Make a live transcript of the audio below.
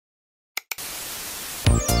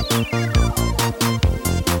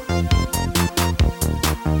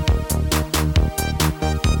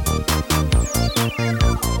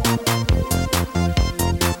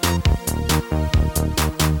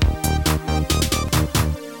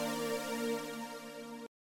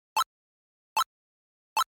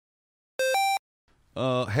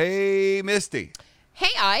Hey, Misty. Hey,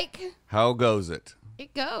 Ike. How goes it?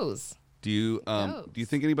 It goes. Do you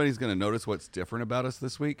think anybody's going to notice what's different about us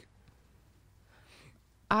this week?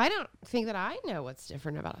 I don't think that I know what's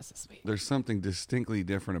different about us this week. There's something distinctly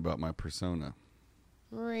different about my persona.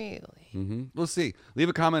 Really? Mm-hmm. We'll see. Leave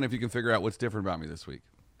a comment if you can figure out what's different about me this week.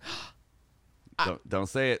 Don't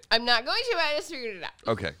say it. I'm not going to, but I just figured it out.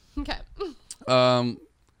 Okay. Okay.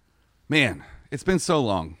 Man, it's been so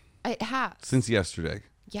long It has. since yesterday.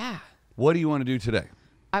 Yeah. What do you want to do today?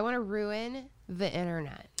 I want to ruin the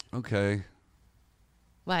internet. Okay.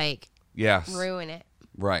 Like, Yes. ruin it.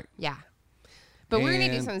 Right. Yeah. But we're going to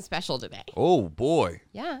do And- something special today. Oh, boy.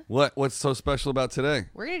 Yeah. What's so special about today?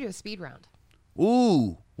 We're going to do a speed round.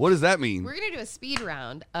 Ooh, what does that mean? We're going to do a speed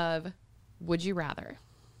round of Would You Rather.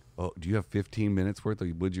 Oh, do you have 15 minutes worth of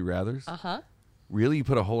Would You Rathers? Uh-huh. Really? You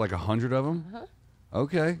put a whole 100 of them? Uh-huh.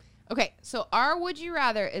 Okay. Okay, so our Would You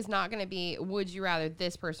Rather is not going to be Would You Rather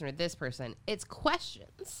this person or this person. It's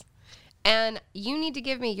questions. And you need to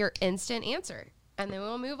give me your instant answer, and then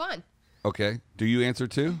we'll move on. Okay. Do you answer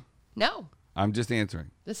too? No, I'm just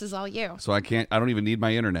answering. this is all you. So I don't even need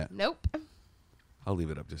my internet. Nope. I'll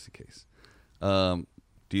leave it up just in case.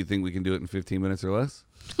 Do you think we can do it in 15 minutes or less?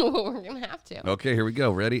 We're going to have to. Okay, here we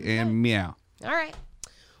go. Ready? And meow. All right.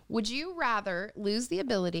 Would you rather lose the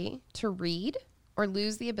ability to read or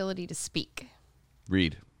lose the ability to speak?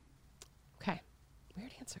 Read. Okay.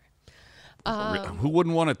 Weird answer. Who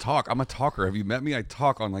wouldn't want to talk? I'm a talker. Have you met me? I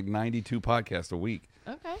talk on 92 podcasts a week.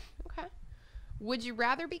 Okay. Okay. Would you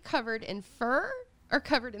rather be covered in fur or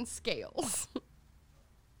covered in scales?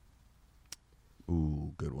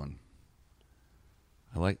 Ooh, good one.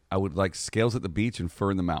 I would like scales at the beach and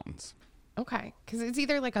fur in the mountains. Okay, because it's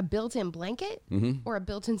either like a built-in blanket or a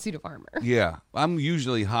built-in suit of armor. Yeah, I'm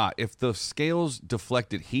usually hot. If the scales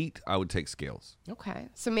deflected heat, I would take scales. Okay,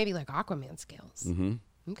 so maybe like Aquaman scales.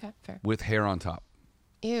 Mm-hmm. Okay, fair. With hair on top,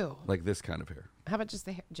 Ew. like this kind of hair. How about just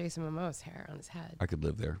the Jason Momoa's hair on his head? I could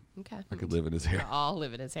live there. Okay. I could live in his hair. I'll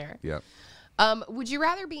live in his hair. Yeah. Would you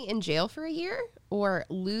rather be in jail for a year or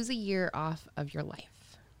lose a year off of your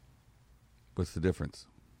life? What's the difference?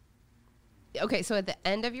 Okay, so at the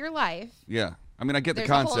end of your life, Yeah. I mean, I get there's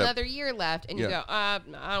the concept. a whole other year left, and you Yeah. go, I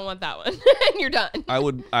don't want that one, and you're done. I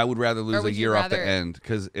would rather lose a would you year off the rather- end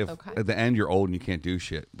because if Okay. at the end you're old and you can't do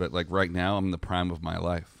shit. But like right now, I'm in the prime of my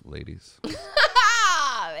life, ladies.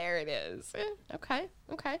 There it is. Okay,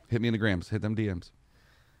 okay. Hit me in the grams. Hit them DMs.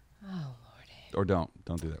 Oh, Lordy. Or don't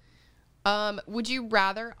do that. Would you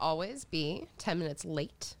rather always be 10 minutes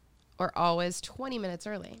late or always 20 minutes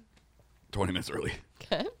early? 20 minutes early.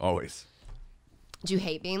 Okay. Always. Do you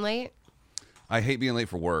hate being late, I hate being late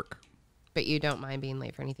for work. but you don't mind being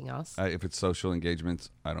late for anything else? If it's social engagements,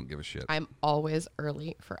 I don't give a shit. I'm always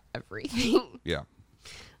early for everything. Yeah.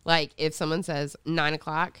 Like if someone says 9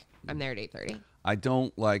 o'clock, I'm there at 8:30. I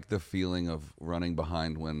don't like the feeling of running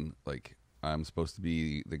behind when like I'm supposed to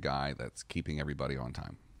be the guy that's keeping everybody on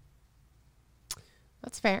time.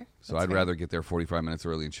 That's fair. So That's I'd fair. rather get there 45 minutes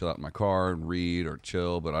early and chill out in my car and read or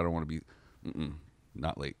chill, but I don't want to be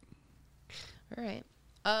not late. All right.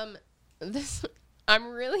 I'm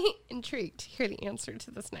really intrigued to hear the answer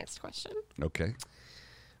to this next question. Okay.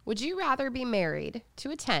 Would you rather be married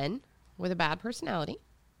to a 10 with a bad personality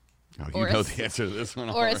Oh, you Or a know s- the answer to this one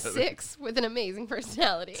or a already. 6 with an amazing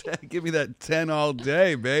personality? Give me that 10 all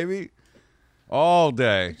day, baby. All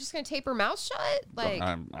day. You're just going to tape her mouth shut? Like,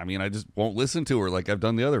 I mean, I just won't listen to her like I've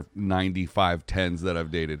done the other 95 10s that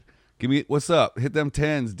I've dated. Give me, what's up? Hit them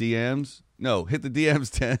 10s, DMs. No, hit the DMs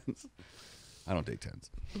 10s. I don't date 10s.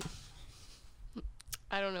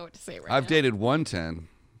 I don't know what to say right I've now. dated one 10.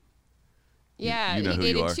 Yeah, you know he who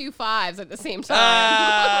you dated are. 2 5s at the same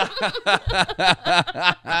time.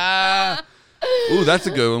 Ooh, that's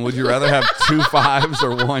a good one. Would you rather have 2 5s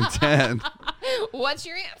or 1 10? What's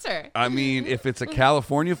your answer? I mean, if it's a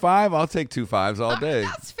California 5, I'll take 2 5s all day.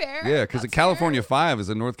 That's fair. Yeah, because a That's California 5 is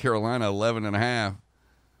a North Carolina 11 and a half.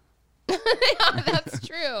 fair. That's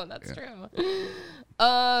true. That's true.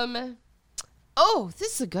 Oh,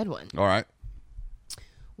 this is a good one. All right.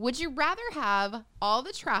 Would you rather have all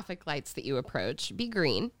the traffic lights that you approach be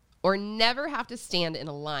green or never have to stand in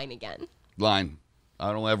a line again? Line.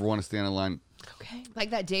 I don't ever want to stand in line. Okay. Like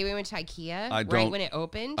that day we went to IKEA I right don't- when it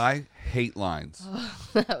opened? I hate lines.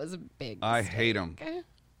 That was a big mistake. I hate them.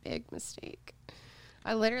 Big mistake.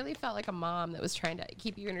 I literally felt like a mom that was trying to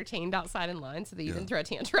keep you entertained outside in line so that you didn't throw a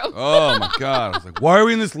tantrum. Oh my God. I was like, why are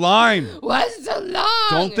we in this line? What's so long?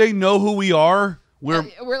 Don't they know who we are? We're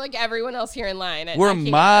like everyone else here in line. we're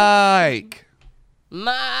Mike.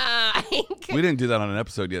 Mike. We didn't do that on an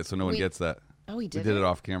episode yet, so no one gets that. Oh, we We did did it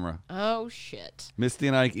off camera. Oh, shit. Misty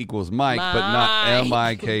and Ike equals Mike, but not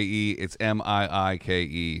Mike. M-I-K-E. It's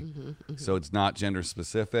M-I-I-K-E. So it's not gender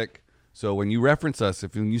specific. So when you reference us,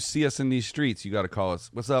 if you see us in these streets, you got to call us,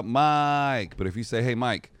 what's up, Mike? But if you say, hey,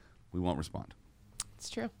 Mike, we won't respond. It's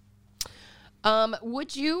true.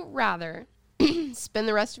 Would you rather spend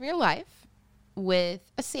the rest of your life with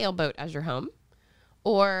a sailboat as your home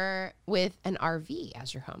or with an RV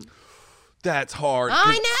as your home? That's hard. 'cause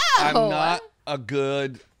I know. I'm not a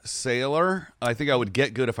good sailor. I think I would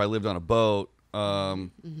get good if I lived on a boat.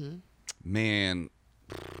 Man,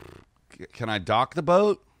 can I dock the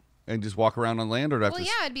boat and just walk around on land, or do I have Well, to?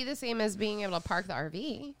 yeah, it'd be the same as being able to park the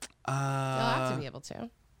RV. You'll have to be able to.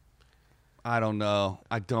 I don't know.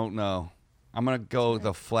 I'm gonna go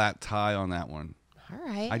the flat tie on that one. All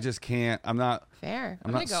right. I just can't. I'm not. Fair.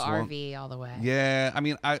 I'm not going to go swung- RV all the way. Yeah, I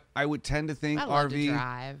mean, I would tend to think I love RV, to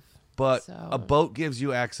drive. but so- a boat gives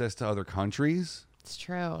you access to other countries, It's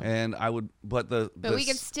true. and I would. But But we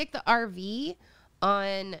could stick the RV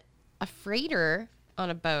on a freighter on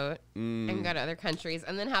a boat and go to other countries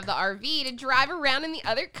and then have the RV to drive around in the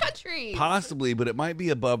other countries. possibly, but it might be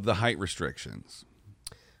above the height restrictions.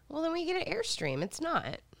 Well, then we get an Airstream. It's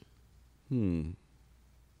not.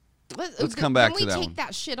 Let's come back to that When we one. take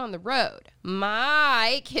that shit on the road,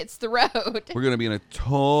 Mike hits the road. We're gonna be in a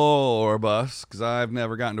tour bus because I've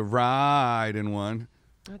never gotten to ride in one,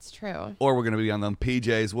 That's true. or we're gonna be on them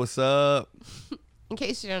PJs. What's up? In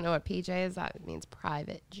case you don't know what PJ is, that means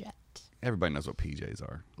private jet. Everybody knows what PJs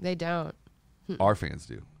are. They don't. Our fans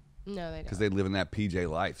do No, they because don't. they live in that PJ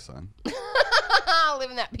life, son.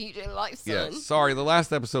 Living that PJ life, son. Yeah. Sorry, the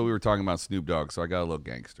last episode we were talking about Snoop Dogg, so I got a little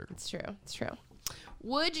gangster. It's true. It's true.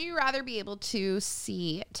 Would you rather be able to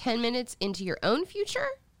see 10 minutes into your own future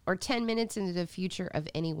or 10 minutes into the future of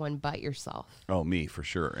anyone but yourself? Oh, me for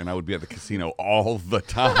sure, and I would be at the casino all the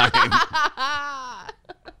time.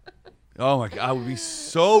 Oh my God, I would be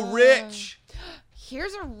so rich.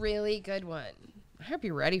 Here's a really good one. I hope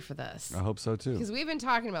you're ready for this I hope so too. because we've been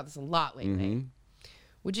talking about this a lot lately.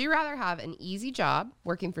 Would you rather have an easy job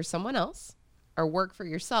working for someone else or work for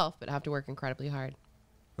yourself but have to work incredibly hard?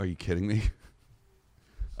 Are you kidding me?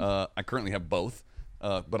 I currently have both,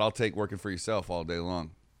 but I'll take working for yourself all day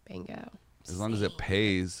long. Bingo. As long as it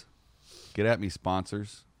pays. Get at me,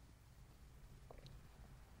 sponsors.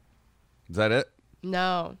 Is that it?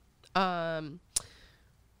 No.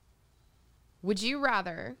 Would you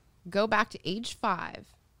rather go back to age 5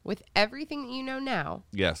 with everything that you know now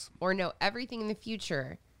Yes. or know everything in the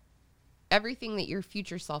future, everything that your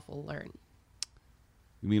future self will learn?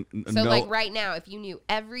 You mean So no? like right now, if you knew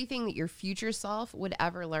everything that your future self would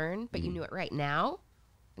ever learn, but you knew it right now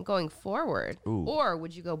and going forward, Ooh. or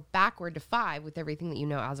would you go backward to 5 with everything that you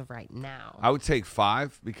know as of right now? I would take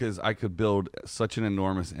 5 because I could build such an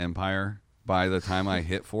enormous empire by the time I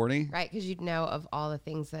hit 40. Right, because you'd know of all the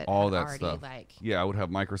things that All had that already stuff. like Yeah, I would have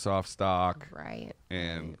Microsoft stock, right.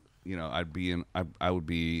 and you know, I would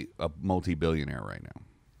be a multi-billionaire right now,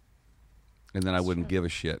 and then I wouldn't give a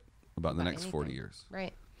shit about the About next 40 anything. years.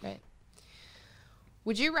 Right, right.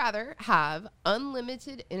 Would you rather have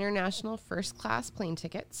unlimited international first class plane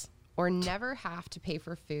tickets or never have to pay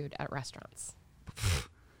for food at restaurants?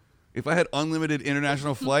 If I had unlimited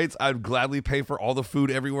international flights, I'd gladly pay for all the food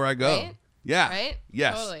everywhere I go. Right? Yeah. Right?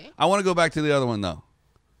 Yes. Totally. I want to go back to the other one though.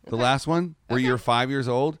 The last one where you're 5 years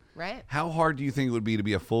old. Right? How hard do you think it would be to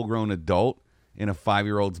be a full-grown adult in a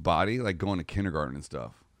 5-year-old's body, like going to kindergarten and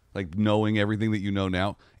stuff? Like knowing everything that you know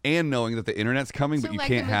now and knowing that the internet's coming, but you like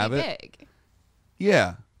can't the have movie it. Big.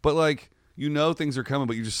 Yeah. But like, you know things are coming,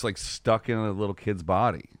 but you're just like stuck in a little kid's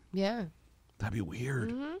body. Yeah. That'd be weird.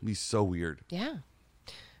 It'd be so weird. Yeah.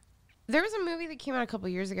 There was a movie that came out a couple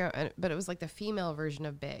years ago, but it was like the female version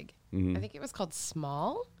of Big. I think it was called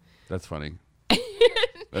Small. That's funny.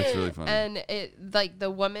 That's really funny. And it like the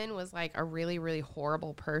woman was like a really, really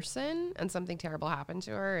horrible person and something terrible happened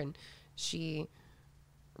to her and she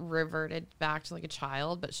reverted back to like a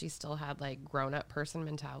child, but she still had like grown up person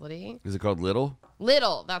mentality. Is it called Little?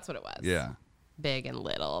 Little, that's what it was. Yeah. Big and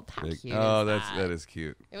little. How Big- cute Oh, is that is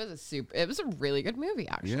cute. It was a really good movie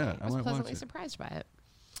actually. Yeah, I I was might watch pleasantly it. surprised by it.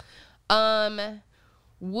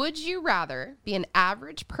 Would you rather be an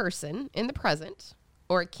average person in the present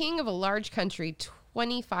or a king of a large country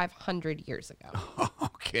 2,500 years ago? Oh,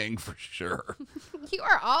 king for sure. You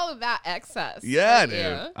are all about excess. Yeah, aren't dude.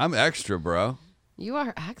 you? I'm extra, bro. You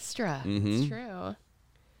are extra. It's true.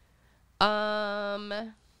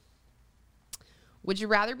 Would you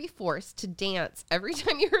rather be forced to dance every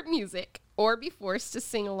time you heard music or be forced to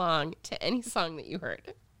sing along to any song that you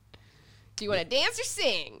heard? Do you want to dance or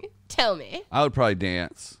sing? Tell me. I would probably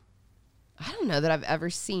dance. I don't know that I've ever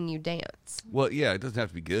seen you dance. Well, yeah, it doesn't have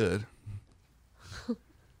to be good.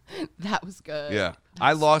 That was good. Yeah.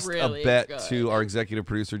 I lost really a bet good. to our executive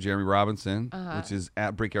producer, Jeremy Robinson, which is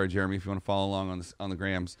at Brickyard Jeremy if you want to follow along on the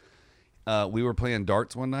grams. We were playing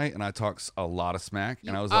darts one night, and I talked a lot of smack.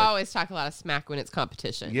 And I was like, always talk a lot of smack when it's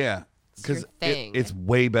competition. yeah. It's your thing. It's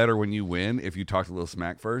way better when you win if you talk a little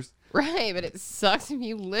smack first. Right, but it sucks if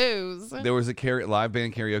you lose. There was a live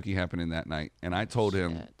band karaoke happening that night, and I told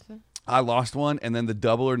him Shit. I lost one, and then the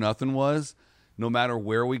double or nothing was no matter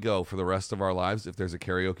where we go for the rest of our lives, if there's a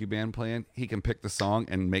karaoke band playing, he can pick the song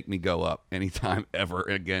and make me go up anytime ever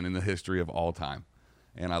again in the history of all time.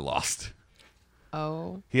 And I lost.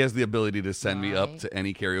 Oh. He has the ability to send me up My. to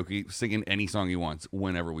any karaoke, singing any song he wants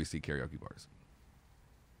whenever we see karaoke bars.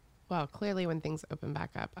 Well, clearly when things open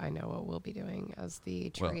back up, I know what we'll be doing as the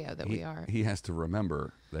trio that we are. He has to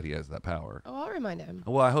remember that he has that power. Oh, I'll remind him.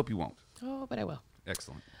 Well, I hope you won't. Oh, but I will.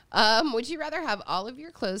 Excellent. Would you rather have all of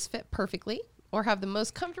your clothes fit perfectly or have the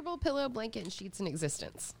most comfortable pillow, blanket, and sheets in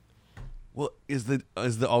existence? Well, is the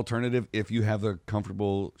alternative if you have the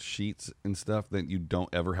comfortable sheets and stuff, then you don't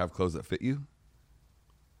ever have clothes that fit you?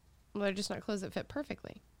 Well, they're just not clothes that fit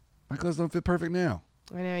perfectly. My clothes don't fit perfect now.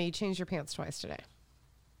 I know you changed your pants twice today.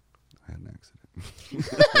 I had an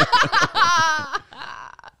accident.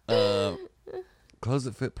 Clothes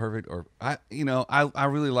that fit perfect, or I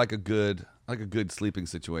really like a good sleeping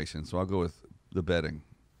situation, so I'll go with the bedding.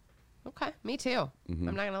 Okay, me too. I'm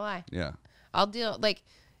not gonna lie. Yeah. I'll deal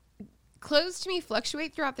clothes to me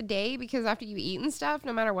fluctuate throughout the day because after you eat and stuff,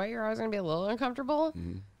 no matter what, you're always gonna be a little uncomfortable.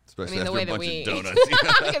 Especially I mean, the after way a that bunch we of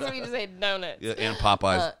donuts. because we just ate donuts. Yeah, and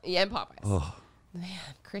Popeyes. Yeah, and Popeyes. Oh, Man,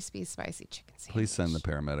 crispy, spicy chicken sandwich. please send the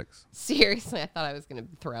paramedics. Seriously, I thought I was gonna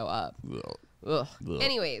throw up. Ugh. Ugh. Ugh.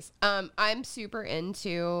 Anyways, I'm super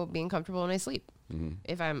into being comfortable when I sleep.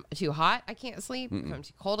 If I'm too hot, I can't sleep. If I'm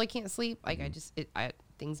too cold, I can't sleep. Like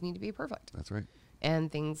things need to be perfect. That's right.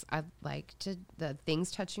 And the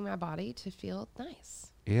things touching my body to feel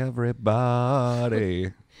nice.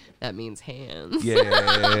 Everybody. That means hands.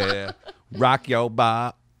 Yeah. Rock your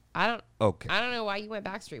body. I Okay. don't know why you went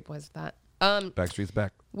Backstreet Boys with that. Backstreet's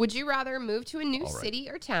back. Would you rather move to a new All right. city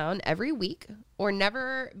or town every week or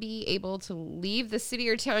never be able to leave the city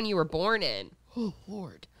or town you were born in? Oh,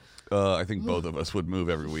 Lord. I think both of us would move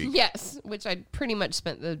every week. Yes, which I pretty much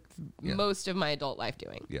spent the Yeah. most of my adult life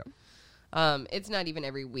doing. Yeah. It's not even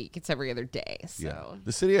every week; it's every other day. So Yeah.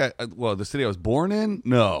 The city I was born in,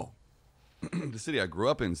 no. The city I grew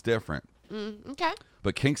up in is different. okay,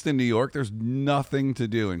 But Kingston, New York, there's nothing to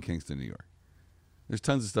do in Kingston, New York. There's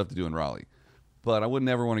tons of stuff to do in Raleigh. But I would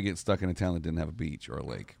never want to get stuck in a town that didn't have a beach or a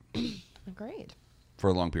lake agreed. for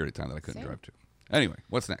a long period of time that I couldn't Same. drive to. Anyway,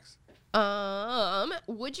 what's next?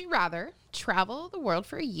 Would you rather travel the world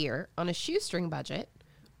for a year on a shoestring budget,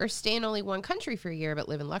 or stay in only one country for a year but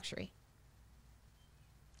live in luxury?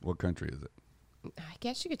 What country is it? I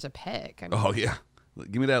guess you get to pick. I mean, Oh, yeah.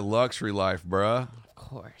 Give me that luxury life, bruh. of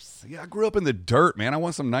course. Yeah, I grew up in the dirt, man. I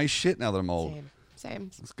want some nice shit now that I'm old. Same.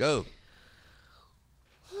 Let's go.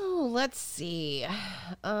 Oh, let's see.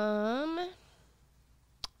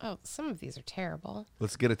 Oh, some of these are terrible.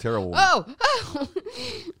 Let's get a terrible one. Oh!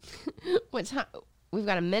 What time? We've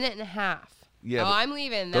got a minute and a half. Yeah, Oh, but I'm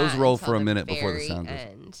leaving that. those roll until for a the minute before the very sound goes.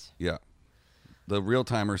 end. Yeah. The real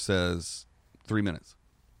timer says 3 minutes.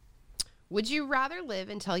 Would you rather live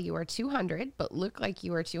until you are 200 but look like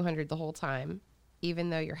you are 200 the whole time, even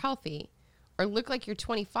though you're healthy, or look like you're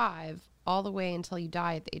 25 all the way until you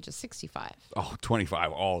die at the age of 65? Oh,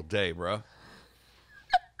 25 all day, bro.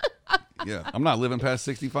 Yeah, I'm not living past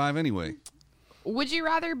 65 anyway. Would you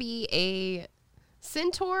rather be a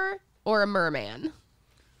centaur or a merman?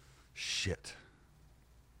 Shit.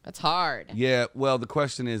 That's hard. Yeah, well, the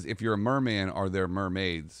question is, if you're a merman, are there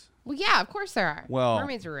mermaids? Well, yeah, of course there are. Well-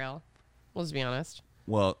 mermaids are real. Let's be honest.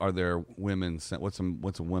 Well, are there women? What's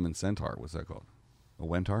a women centaur? What's that called? A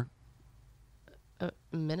wentar? A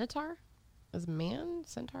minotaur? Is man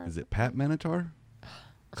centaur? Is it Pat Minotaur?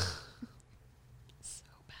 So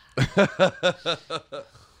bad.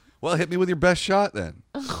 Well, hit me with your best shot then.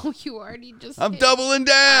 Oh, you already just. I'm hit- doubling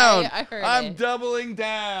down. I heard I'm it. doubling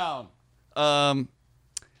down.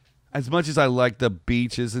 As much as I like the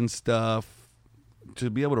beaches and stuff, to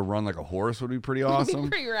be able to run like a horse would be pretty awesome.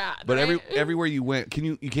 Pretty rad. But right? everywhere you went,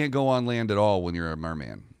 you can't go on land at all when you're a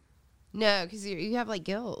merman. No, because you have like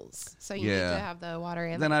gills, so you need Yeah. to have the water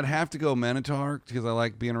and. Then I'd have to go Minotaur because I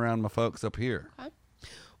like being around my folks up here. Okay.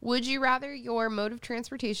 Would you rather your mode of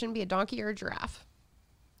transportation be a donkey or a giraffe?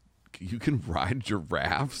 You can ride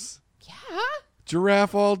giraffes? Yeah.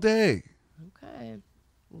 Giraffe all day. Okay.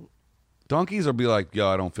 Donkeys will be like, yo,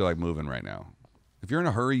 I don't feel like moving right now. If you're in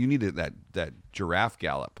a hurry, you need that giraffe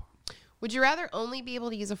gallop. Would you rather only be able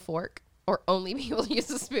to use a fork or only be able to use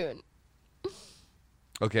a spoon?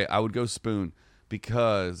 Okay, I would go spoon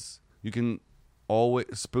because you can always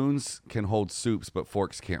spoons can hold soups, but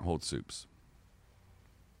forks can't hold soups.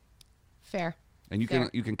 Fair. And Fair.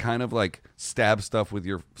 you can kind of like stab stuff with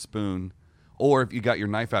your spoon, or if you got your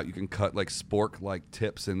knife out, you can cut like spork like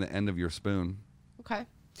tips in the end of your spoon. Okay.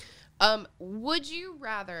 Would you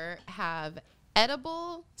rather have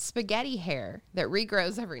edible spaghetti hair that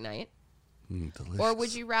regrows every night, Delicious. or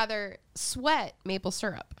would you rather sweat maple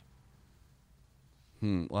syrup?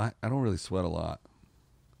 Well, I don't really sweat a lot.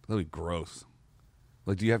 That'd be gross.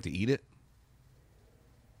 Like, do you have to eat it?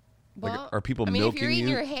 Like, Well, are people I mean, milking if you're eating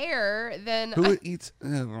you? your hair, then Who eats?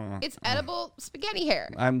 it's edible spaghetti hair.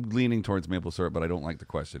 I'm leaning towards maple syrup, but I don't like the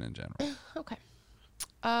question in general. Okay.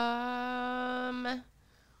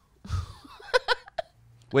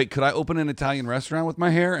 Wait, could I open an Italian restaurant with my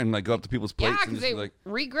hair and like go up to people's plates Yeah, and because just it be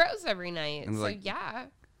like, regrows every night. And So like- yeah,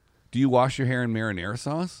 do you wash your hair in marinara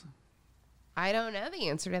sauce? I don't know the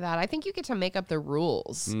answer to that. I think you get to make up the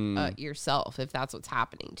rules yourself if that's what's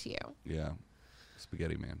happening to you. Yeah.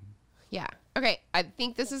 Spaghetti man. Yeah. Okay. I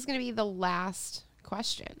think this is going to be the last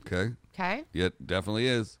question. Okay. Okay. Yeah, it definitely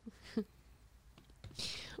is.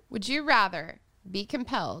 Would you rather be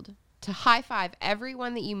compelled to high five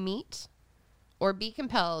everyone that you meet, or be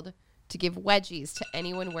compelled to give wedgies to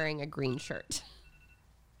anyone wearing a green shirt?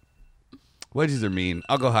 Wedgies are mean.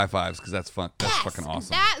 I'll go high fives because that's fun. That's Yes, fucking awesome.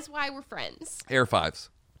 That is why we're friends. Air fives.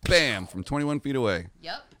 Bam, from 21 feet away.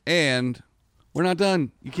 Yep. And we're not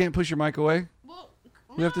done. You can't push your mic away. Well,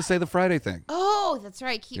 We have to say the Friday thing. oh, that's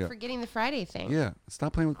right. Keep Yeah. forgetting the Friday thing. Yeah.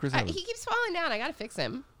 Stop playing with Chris Evans. He keeps falling down. I got to fix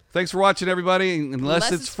him. Thanks for watching, everybody.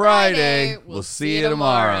 Unless it's Friday, we'll see you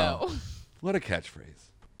tomorrow. What a catchphrase.